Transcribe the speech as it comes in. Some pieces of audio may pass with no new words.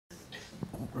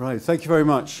Right, thank you very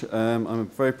much. I'm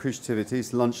very appreciative. It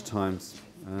is lunchtime,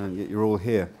 and yet you're all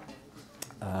here.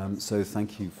 So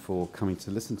thank you for coming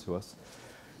to listen to us.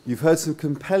 You've heard some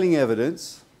compelling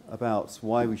evidence about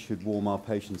why we should warm our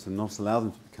patients and not allow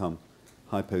them to become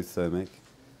hypothermic,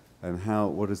 and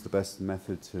what is the best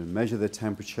method to measure their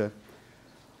temperature.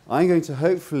 I'm going to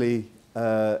hopefully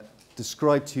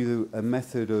describe to you a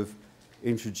method of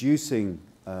introducing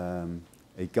a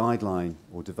guideline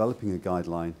or developing a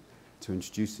guideline to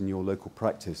introduce in your local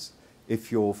practice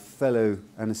if your fellow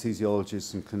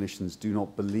anesthesiologists and clinicians do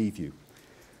not believe you.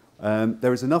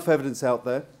 There is enough evidence out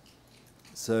there,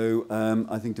 so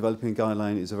I think developing a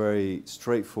guideline is a very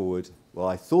straightforward, well,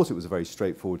 I thought it was a very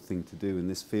straightforward thing to do in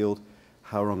this field.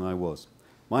 How wrong I was.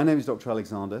 My name is Dr.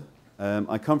 Alexander.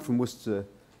 I come from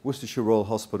Worcestershire Royal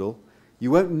Hospital.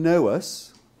 You won't know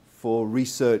us for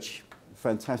research,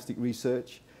 fantastic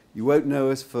research. You won't know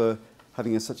us for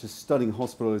having such a stunning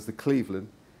hospital as the Cleveland.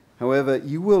 However,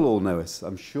 you will all know us,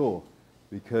 I'm sure,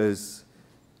 because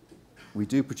we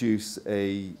do produce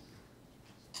if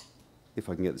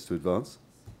I can get this to advance.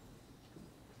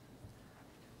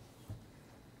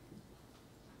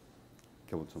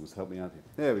 Come on, Thomas, help me out here.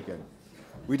 There we go.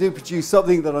 We do produce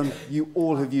something that you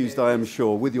all have used, I am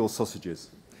sure, with your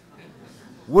sausages.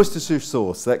 Worcestershire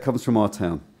sauce, that comes from our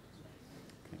town.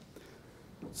 Okay.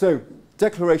 So,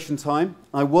 declaration time.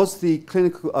 I was the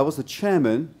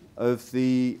chairman of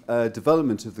the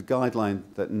development of the guideline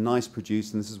that NICE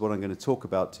produced, and this is what I'm going to talk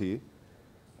about to you.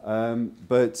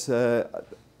 As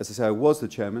I say, I was the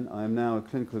chairman. I am now a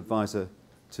clinical advisor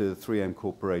to the 3M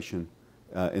Corporation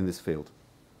in this field.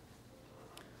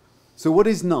 So what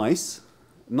is NICE?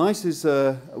 NICE is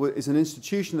an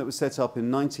institution that was set up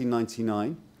in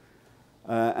 1999,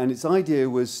 and its idea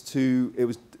was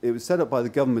it was set up by the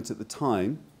government at the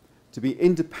time to be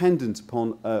independent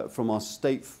from our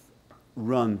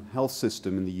state-run health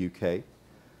system in the UK.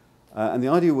 And the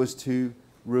idea was to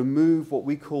remove what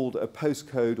we called a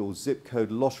postcode or zip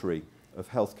code lottery of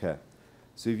healthcare.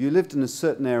 So if you lived in a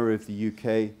certain area of the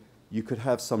UK, you could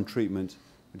have some treatment,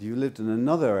 but if you lived in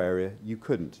another area, you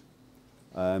couldn't,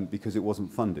 because it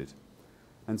wasn't funded.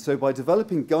 And so by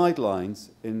developing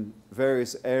guidelines in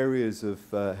various areas of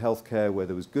healthcare where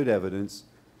there was good evidence,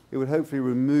 it would hopefully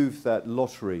remove that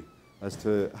lottery as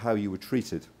to how you were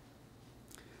treated.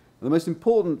 The most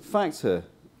important factor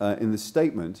in the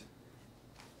statement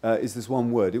is this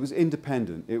one word. It was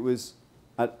independent. It was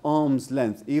at arm's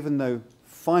length. Even though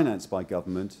financed by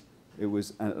government, it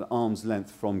was at arm's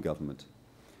length from government.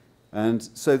 And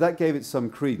so that gave it some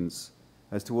credence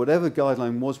as to whatever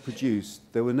guideline was produced.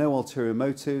 There were no ulterior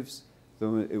motives.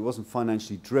 It wasn't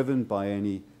financially driven by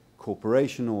any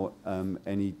corporation or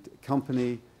any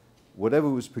company. Whatever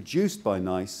was produced by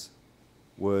NICE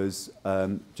was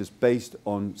just based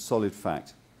on solid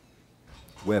fact,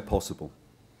 where possible.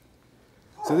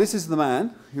 So this is the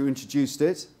man who introduced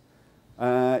it.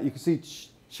 You can see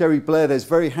Sherry Blair there's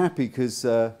very happy because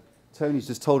Tony's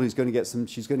just told her she's going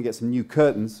to get some new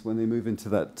curtains when they move into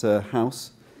that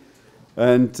house.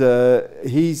 And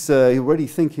he's already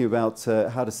thinking about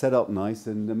how to set up NICE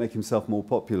and make himself more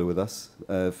popular with us,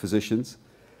 physicians.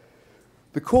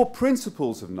 The core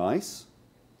principles of NICE,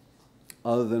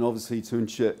 other than obviously to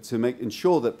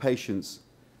ensure that patients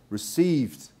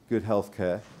received good health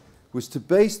care, was to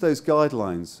base those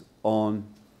guidelines on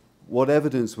what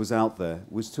evidence was out there,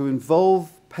 was to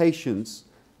involve patients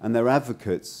and their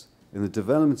advocates in the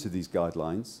development of these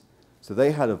guidelines, so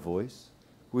they had a voice,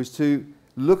 was to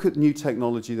look at new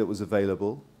technology that was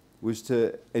available, was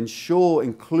to ensure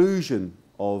inclusion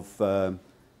of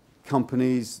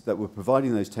companies that were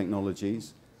providing those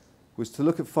technologies, was to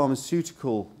look at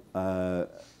pharmaceutical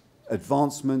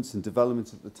advancements and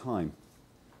developments at the time.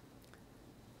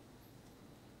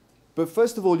 But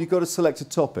first of all, you've got to select a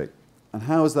topic. And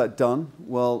how is that done?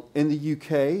 Well, in the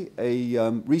UK,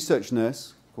 a research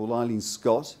nurse called Eileen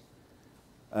Scott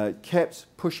kept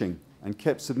pushing and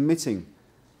kept submitting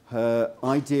her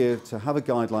idea to have a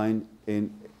guideline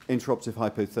in interruptive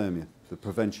hypothermia, the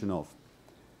prevention of.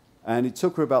 And it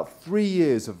took her about 3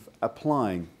 years of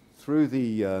applying through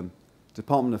the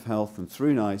Department of Health and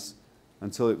through NICE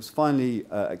until it was finally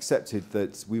accepted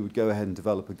that we would go ahead and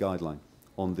develop a guideline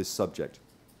on this subject.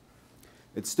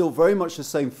 It's still very much the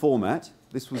same format.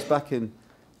 This was back in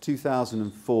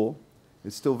 2004.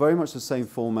 It's still very much the same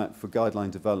format for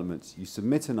guideline development. You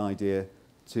submit an idea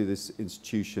to this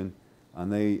institution,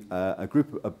 and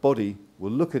a body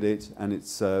will look at it and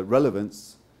its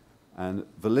relevance and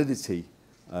validity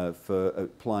for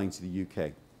applying to the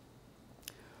UK.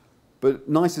 But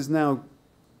NICE is now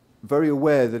very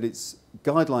aware that its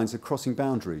guidelines are crossing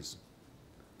boundaries.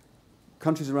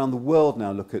 Countries around the world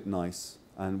now look at NICE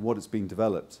and what has been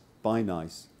developed by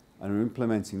NICE and are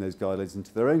implementing those guidelines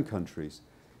into their own countries.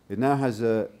 It now has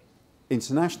an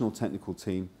international technical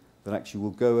team that actually will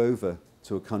go over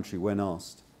to a country when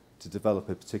asked to develop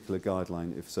a particular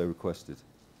guideline if so requested.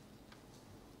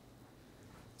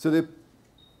 So the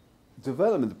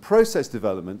process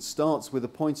development starts with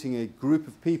appointing a group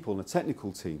of people, a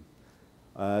technical team.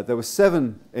 There were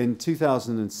 7 in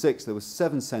 2006. There were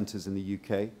 7 centres in the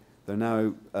UK. They're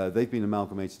now they've been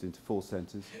amalgamated into 4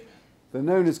 centres. They're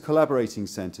known as collaborating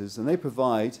centres, and they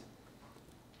provide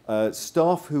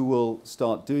staff who will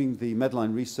start doing the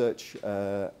Medline research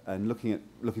and looking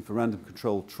for random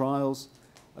controlled trials,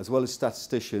 as well as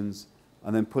statisticians,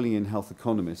 and then pulling in health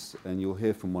economists. And you'll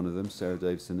hear from one of them, Sarah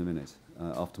Davis, in a minute,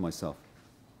 after myself.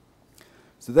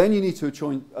 So then you need to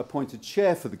appoint a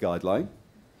chair for the guideline.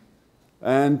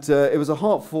 And it was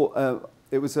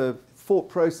a fought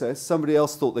process. Somebody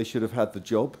else thought they should have had the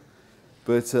job,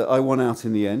 but I won out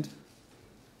in the end.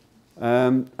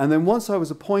 And then once I was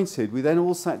appointed, we then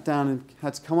all sat down and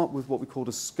had to come up with what we called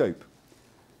a scope.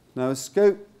 Now, a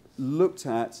scope looked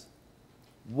at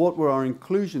what were our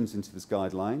inclusions into this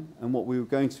guideline and what we were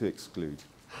going to exclude.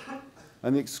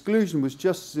 And the exclusion was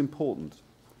just as important.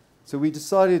 So we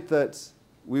decided that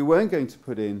we weren't going to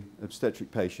put in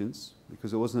obstetric patients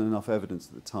because there wasn't enough evidence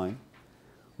at the time.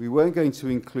 We weren't going to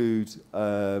include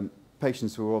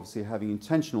patients who were obviously having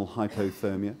intentional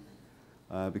hypothermia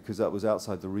because that was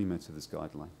outside the remit of this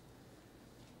guideline.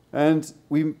 And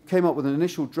we came up with an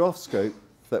initial draft scope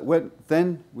that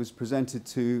then was presented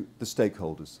to the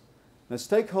stakeholders. Now,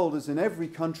 stakeholders in every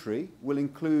country will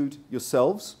include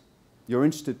yourselves, your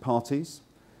interested parties.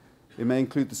 It may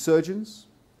include the surgeons.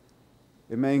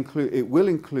 It will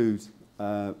include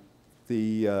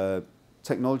the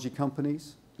technology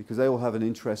companies, because they will have an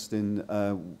interest in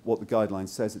what the guideline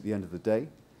says at the end of the day.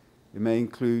 It may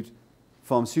include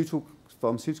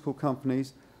pharmaceutical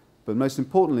companies, but most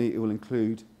importantly, it will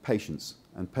include patients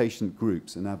and patient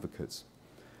groups and advocates.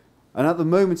 And at the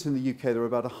moment in the UK, there are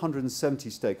about 170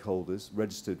 stakeholders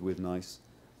registered with NICE,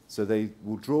 so they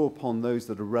will draw upon those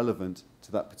that are relevant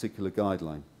to that particular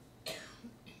guideline.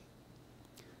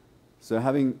 So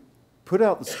having put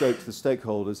out the scope to the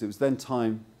stakeholders, it was then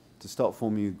time to start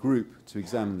forming a group to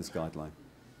examine this guideline.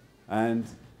 And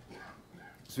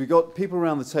so we got people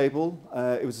around the table.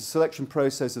 It was a selection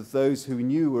process of those who we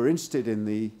knew were interested in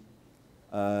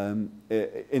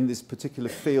this particular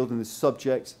field, in this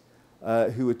subject,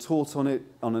 who had taught on it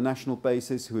on a national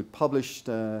basis, who had published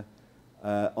on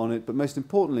it, but most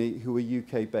importantly, who were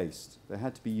UK-based. They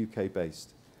had to be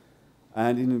UK-based.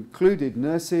 And it included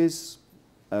nurses.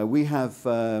 We have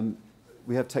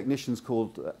technicians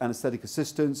called anaesthetic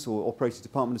assistants or operating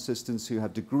department assistants who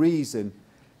have degrees in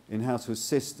how to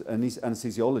assist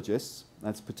anaesthesiologists.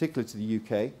 That's particular to the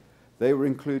UK. They were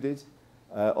included.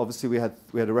 Obviously, we had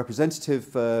a representative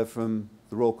from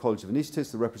the Royal College of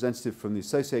Anaesthetists, the representative from the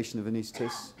Association of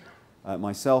Anaesthetists,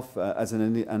 myself as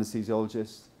an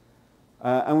anaesthesiologist.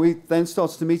 And we then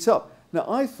started to meet up. Now,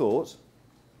 I thought,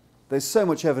 there's so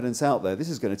much evidence out there, this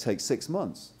is going to take 6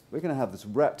 months. We're going to have this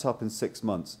wrapped up in 6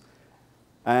 months.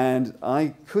 And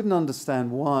I couldn't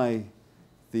understand why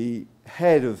the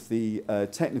head of the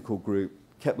technical group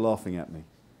kept laughing at me.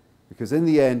 Because in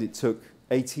the end, it took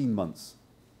 18 months.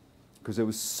 Because there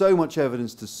was so much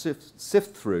evidence to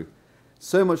sift through,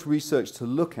 so much research to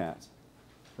look at,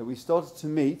 that we started to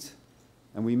meet,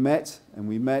 and we met, and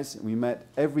we met, and we met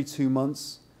every 2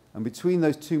 months. And between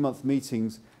those 2-month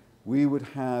meetings, we would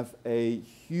have a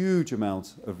huge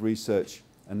amount of research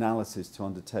analysis to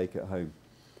undertake at home,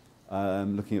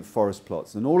 looking at forest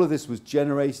plots. And all of this was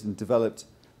generated and developed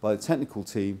by the technical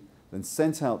team, then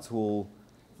sent out to all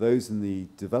those in the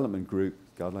development group,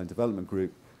 guideline development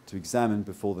group, to examine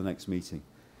before the next meeting.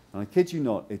 And I kid you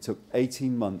not, it took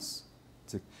 18 months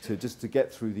to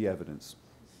get through the evidence.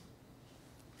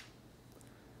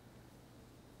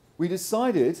 We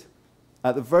decided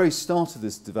at the very start of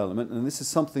this development, and this is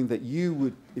something that you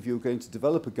would, if you were going to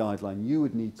develop a guideline, you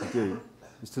would need to do,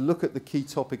 is to look at the key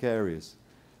topic areas.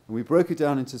 And we broke it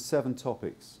down into 7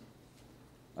 topics,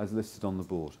 as listed on the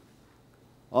board.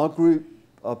 Our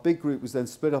big group was then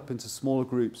split up into smaller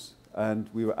groups, and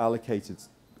we were allocated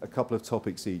a couple of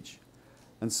topics each.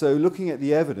 And so looking at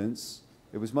the evidence,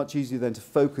 it was much easier then to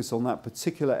focus on that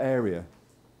particular area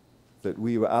that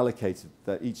we were allocated,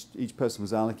 that each person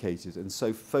was allocated, and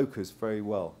so focus very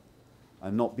well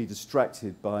and not be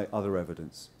distracted by other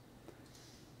evidence.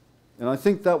 And I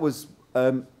think that was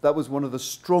one of the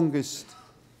strongest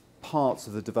parts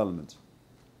of the development,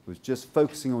 was just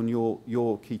focusing on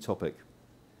your key topic.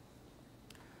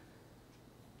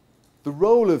 The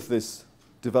role of this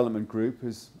development group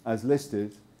is, as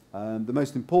listed, The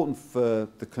most important for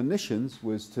the clinicians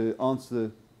was to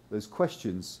answer those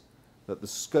questions that the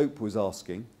scope was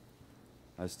asking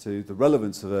as to the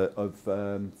relevance of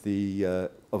a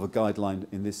guideline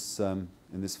in this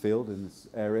field, in this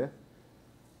area.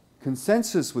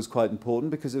 Consensus was quite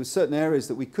important because there were certain areas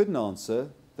that we couldn't answer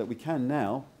that we can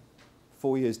now,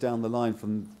 4 years down the line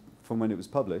from when it was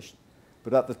published.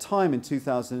 But at the time in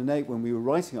 2008, when we were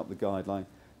writing up the guideline,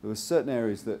 there were certain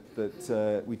areas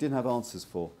that we didn't have answers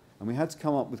for. And we had to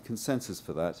come up with consensus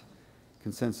for that,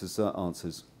 consensus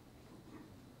answers.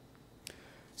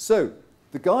 So,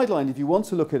 the guideline, if you want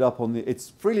to look it up, it's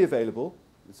freely available.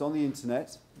 It's on the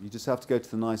internet. You just have to go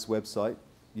to the NICE website.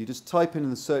 You just type in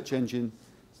the search engine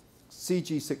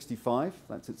CG65,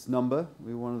 that's its number.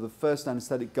 We were one of the first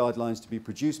anaesthetic guidelines to be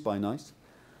produced by NICE.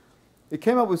 It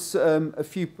came up with a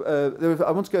few,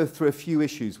 I want to go through a few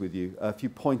issues with you, a few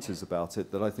pointers about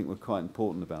it that I think were quite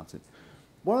important about it.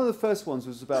 One of the first ones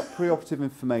was about preoperative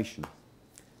information.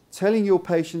 Telling your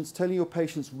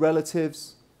patients'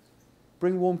 relatives,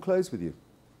 bring warm clothes with you.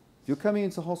 If you're coming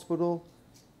into hospital,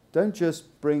 don't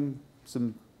just bring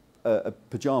some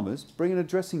pajamas, bring in a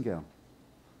dressing gown.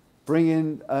 Bring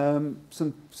in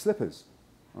some slippers,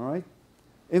 all right?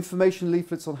 Information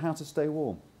leaflets on how to stay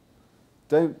warm.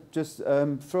 Don't just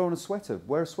throw on a sweater.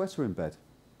 Wear a sweater in bed,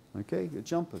 okay? A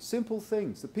jumper. Simple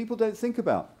things that people don't think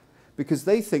about because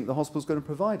they think the hospital's going to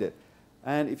provide it.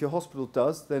 And if your hospital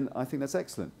does, then I think that's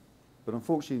excellent. But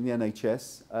unfortunately, in the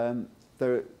NHS,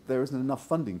 there isn't enough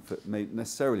funding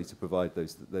necessarily to provide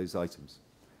those items.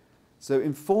 So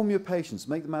inform your patients,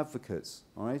 make them advocates,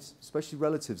 all right? Especially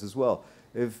relatives as well.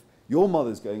 If your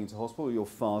mother's going into hospital or your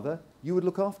father, you would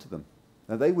look after them.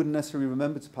 Now, they wouldn't necessarily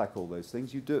remember to pack all those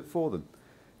things. You do it for them.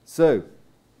 So,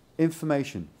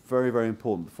 information, very, very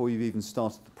important before you've even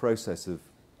started the process of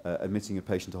admitting a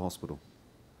patient to hospital.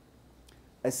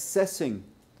 Assessing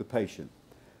the patient.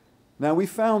 Now, we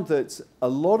found that a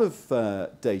lot of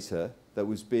data that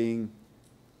was being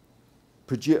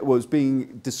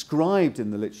described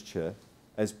in the literature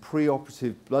as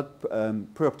preoperative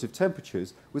preoperative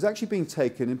temperatures was actually being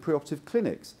taken in preoperative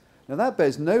clinics. Now that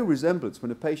bears no resemblance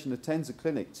when a patient attends a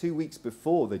clinic 2 weeks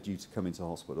before they're due to come into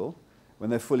hospital, when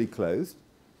they're fully clothed.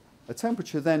 A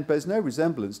temperature then bears no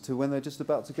resemblance to when they're just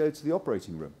about to go to the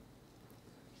operating room.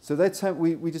 So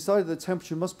we decided the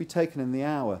temperature must be taken in the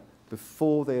hour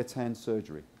before they attend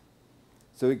surgery.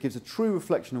 So it gives a true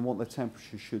reflection on what their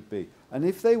temperature should be. And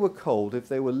if they were cold, if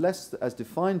they were less, as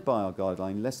defined by our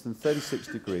guideline, less than 36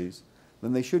 degrees,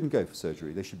 then they shouldn't go for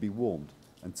surgery. They should be warmed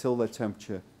until their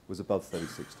temperature was above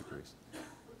 36 degrees.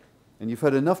 And you've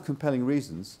heard enough compelling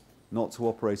reasons not to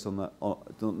operate on that,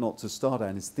 not to start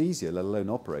anesthesia, let alone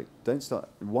operate.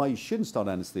 Why you shouldn't start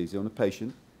anesthesia on a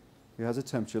patient who has a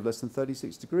temperature of less than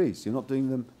 36 degrees. You're not doing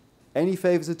them any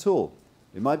favours at all.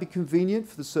 It might be convenient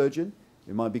for the surgeon.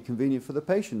 It might be convenient for the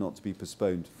patient not to be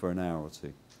postponed for an hour or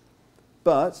two.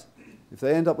 But if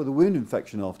they end up with a wound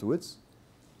infection afterwards,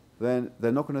 then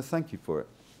they're not going to thank you for it.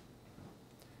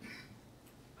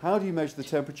 How do you measure the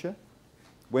temperature?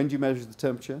 When do you measure the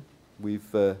temperature? We've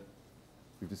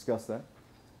discussed that.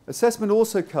 Assessment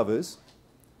also covers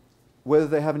whether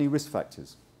they have any risk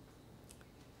factors.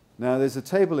 Now, there's a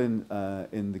table in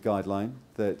the guideline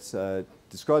that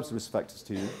describes the risk factors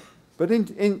to you. But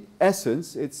in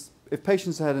essence, it's if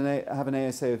patients have an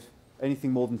ASA of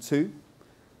anything more than 2,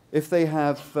 if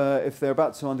they're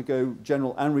about to undergo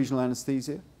general and regional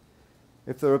anaesthesia,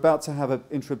 if they're about to have an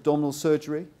intra-abdominal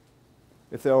surgery,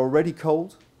 if they're already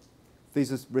cold,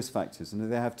 these are risk factors. And if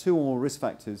they have 2 or more risk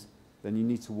factors, then you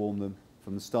need to warm them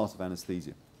from the start of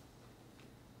anaesthesia.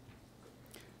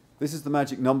 This is the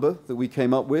magic number that we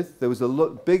came up with. There was a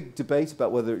big debate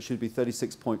about whether it should be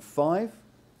 36.5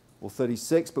 or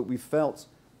 36, but we felt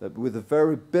that with the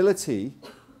variability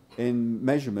in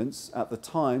measurements at the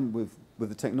time, with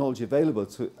the technology available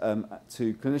to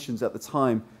clinicians at the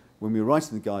time when we were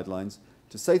writing the guidelines,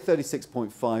 to say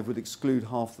 36.5 would exclude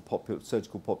half the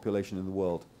surgical population in the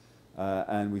world.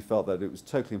 And we felt that it was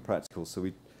totally impractical, so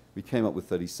we came up with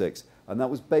 36. And that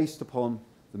was based upon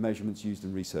the measurements used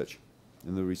in research,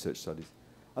 in the research studies.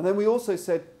 And then we also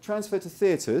said transfer to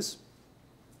theatres.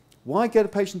 Why get a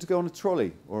patient to go on a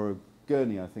trolley or a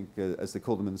gurney, I think, as they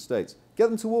call them in the States? Get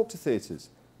them to walk to theatres.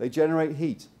 They generate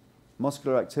heat,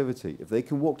 muscular activity. If they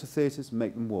can walk to theatres,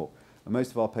 make them walk. And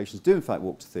most of our patients do, in fact,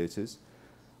 walk to theatres.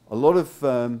 A lot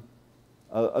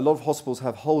of hospitals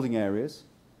have holding areas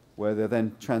where they're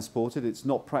then transported. It's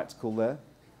not practical there.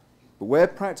 But where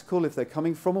practical, if they're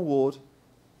coming from a ward,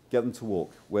 get them to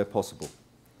walk where possible.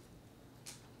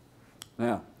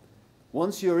 Now,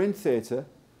 once you're in theatre,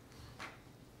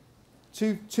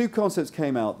 two concepts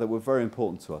came out that were very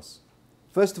important to us.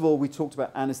 First of all, we talked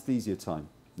about anesthesia time.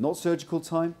 Not surgical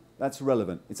time, that's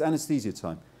irrelevant. It's anesthesia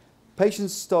time.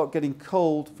 Patients start getting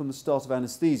cold from the start of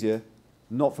anesthesia,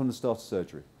 not from the start of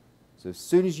surgery. So as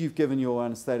soon as you've given your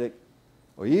anesthetic,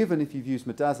 or even if you've used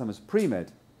midazolam as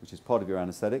pre-med, which is part of your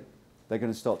anesthetic, they're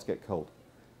going to start to get cold.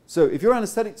 So if your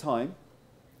anesthetic time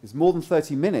is more than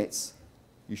 30 minutes,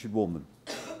 you should warm them.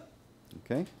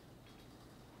 Okay?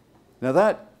 Now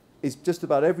that is just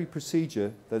about every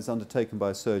procedure that is undertaken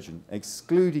by a surgeon,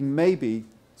 excluding maybe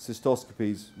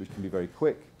cystoscopies, which can be very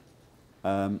quick,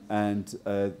 and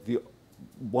the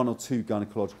one or two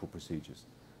gynecological procedures.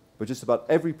 But just about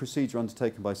every procedure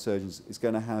undertaken by surgeons is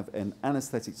going to have an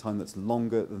anesthetic time that's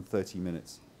longer than 30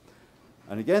 minutes.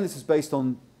 And again, this is based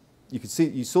on,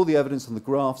 you saw the evidence on the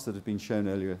graphs that have been shown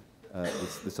earlier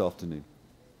this afternoon.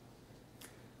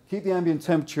 Keep the ambient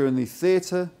temperature in the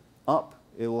theatre up.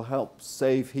 It will help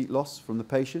save heat loss from the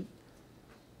patient.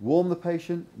 Warm the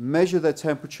patient, measure their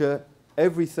temperature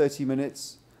every 30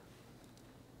 minutes.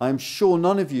 I'm sure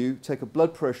none of you take a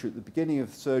blood pressure at the beginning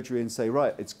of surgery and say,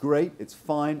 right, it's great, it's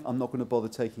fine, I'm not going to bother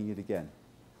taking it again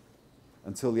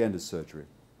until the end of surgery.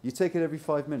 You take it every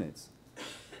 5 minutes.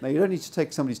 Now, you don't need to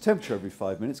take somebody's temperature every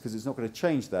 5 minutes because it's not going to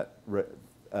change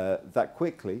that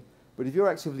quickly. But if you're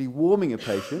actively warming a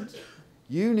patient,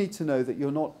 you need to know that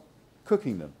you're not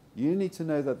cooking them. You need to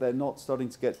know that they're not starting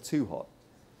to get too hot.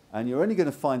 And you're only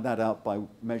going to find that out by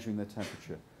measuring their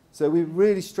temperature. So we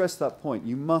really stress that point.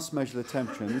 You must measure the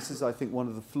temperature. And this is, I think, one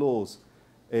of the flaws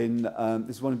in,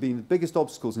 this is one of being the biggest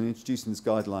obstacles in introducing this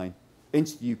guideline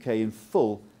into the UK in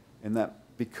full, in that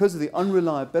because of the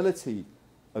unreliability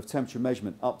of temperature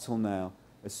measurement up till now,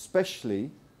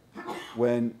 especially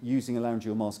when using a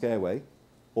laryngeal mask airway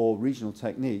or regional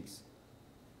techniques,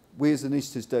 we as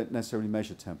anaesthetists don't necessarily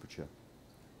measure temperature,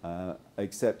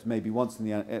 except maybe once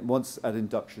at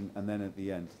induction and then at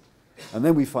the end. And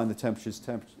then we find the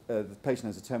patient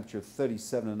has a temperature of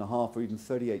 37.5 or even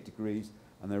 38 degrees,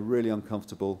 and they're really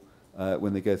uncomfortable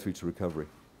when they go through to recovery.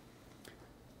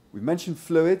 We've mentioned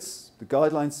fluids. The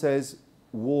guideline says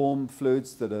warm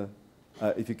fluids that are,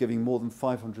 if you're giving more than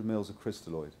 500 mils of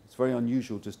crystalloid. It's very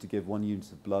unusual just to give 1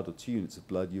 unit of blood or 2 units of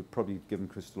blood. You're probably giving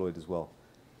crystalloid as well.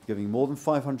 Giving more than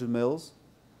 500 mils,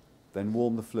 then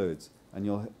warm the fluids. And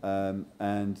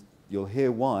you'll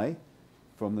hear why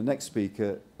from the next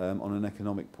speaker on an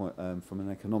economic point, from an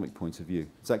economic point of view.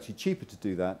 It's actually cheaper to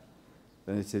do that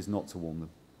than it is not to warm them,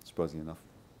 surprisingly enough.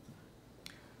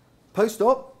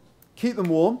 Post-op, keep them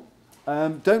warm.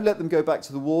 Don't let them go back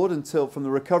to the ward from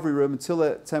the recovery room until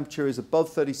their temperature is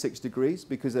above 36 degrees,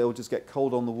 because they will just get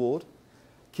cold on the ward.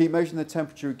 Keep measuring the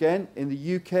temperature again. In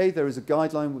the UK, there is a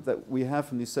guideline that we have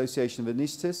from the Association of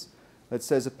Anaesthetists that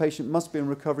says a patient must be in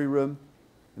recovery room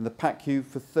in the PACU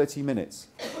for 30 minutes.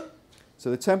 So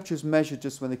the temperature is measured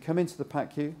just when they come into the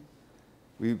PACU.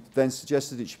 We then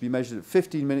suggested it should be measured at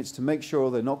 15 minutes to make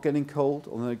sure they're not getting cold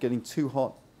or they're getting too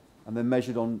hot, and then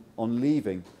measured on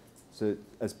leaving, so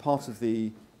as part of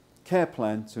the care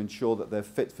plan to ensure that they're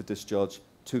fit for discharge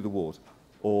to the ward,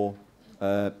 or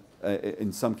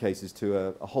in some cases to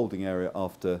a holding area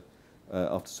after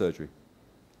surgery.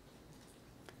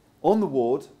 On the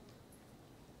ward,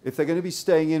 if they're going to be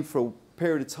staying in for a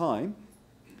period of time,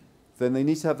 then they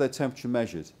need to have their temperature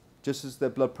measured, just as their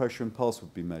blood pressure and pulse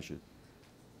would be measured.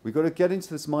 We've got to get into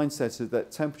this mindset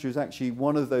that temperature is actually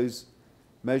one of those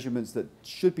measurements that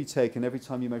should be taken every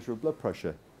time you measure a blood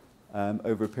pressure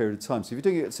over a period of time. So if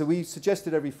you're doing it, so we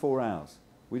suggested every 4 hours.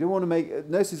 We don't want to make,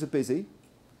 nurses are busy.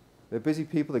 They're busy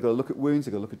people. They've got to look at wounds.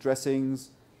 They've got to look at dressings.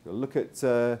 They've got to look at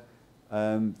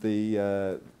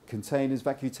the containers,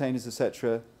 vacutainers,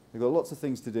 etc. They've got lots of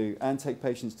things to do, and take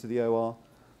patients to the OR.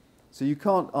 So you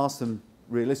can't ask them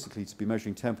realistically to be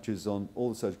measuring temperatures on all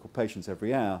the surgical patients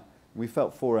every hour. We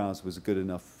felt 4 hours was a good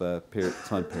enough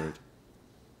time period.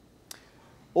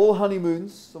 All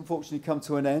honeymoons, unfortunately, come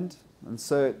to an end, and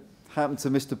so it happened to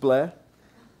Mr. Blair.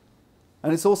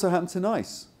 And it's also happened to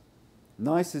NICE.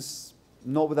 NICE is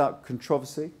not without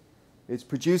controversy. It's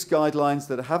produced guidelines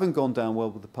that haven't gone down well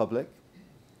with the public.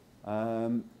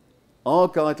 Our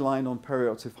guideline on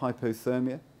perioperative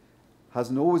hypothermia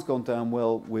hasn't always gone down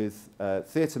well with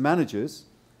theatre managers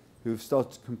who have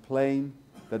started to complain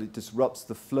that it disrupts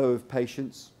the flow of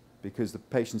patients because the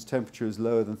patient's temperature is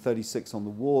lower than 36 on the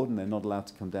ward and they're not allowed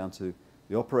to come down to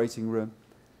the operating room.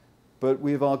 But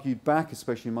we have argued back,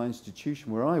 especially in my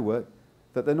institution where I work,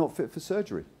 that they're not fit for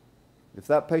surgery. If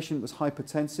that patient was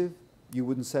hypertensive, you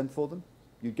wouldn't send for them.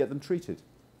 You'd get them treated.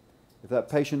 If that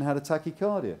patient had a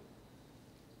tachycardia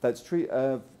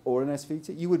or an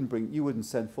SVT, you wouldn't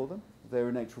send for them. If they're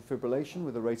in atrial fibrillation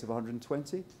with a rate of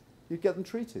 120, you'd get them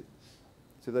treated.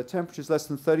 So if their temperature is less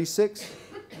than 36,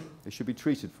 They should be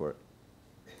treated for it.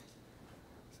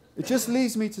 It just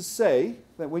leaves me to say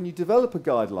that when you develop a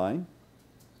guideline,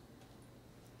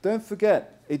 don't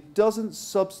forget, it doesn't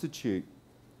substitute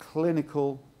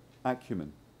clinical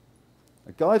acumen.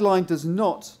 A guideline does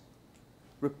not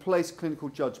replace clinical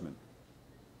judgment.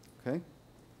 Okay?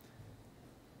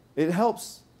 It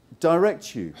helps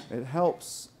direct you. It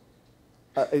helps,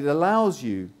 it allows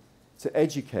you to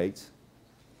educate,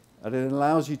 and it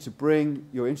allows you to bring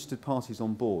your interested parties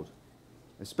on board,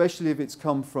 especially if it's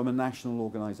come from a national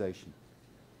organisation.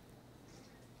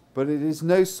 But it is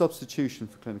no substitution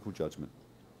for clinical judgment.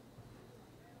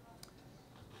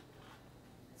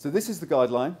 So this is the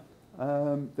guideline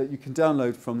that you can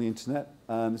download from the internet.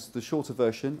 This is the shorter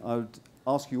version. I would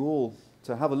ask you all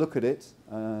to have a look at it.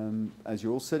 As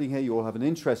you're all sitting here, you all have an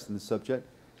interest in the subject.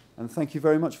 And thank you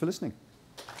very much for listening.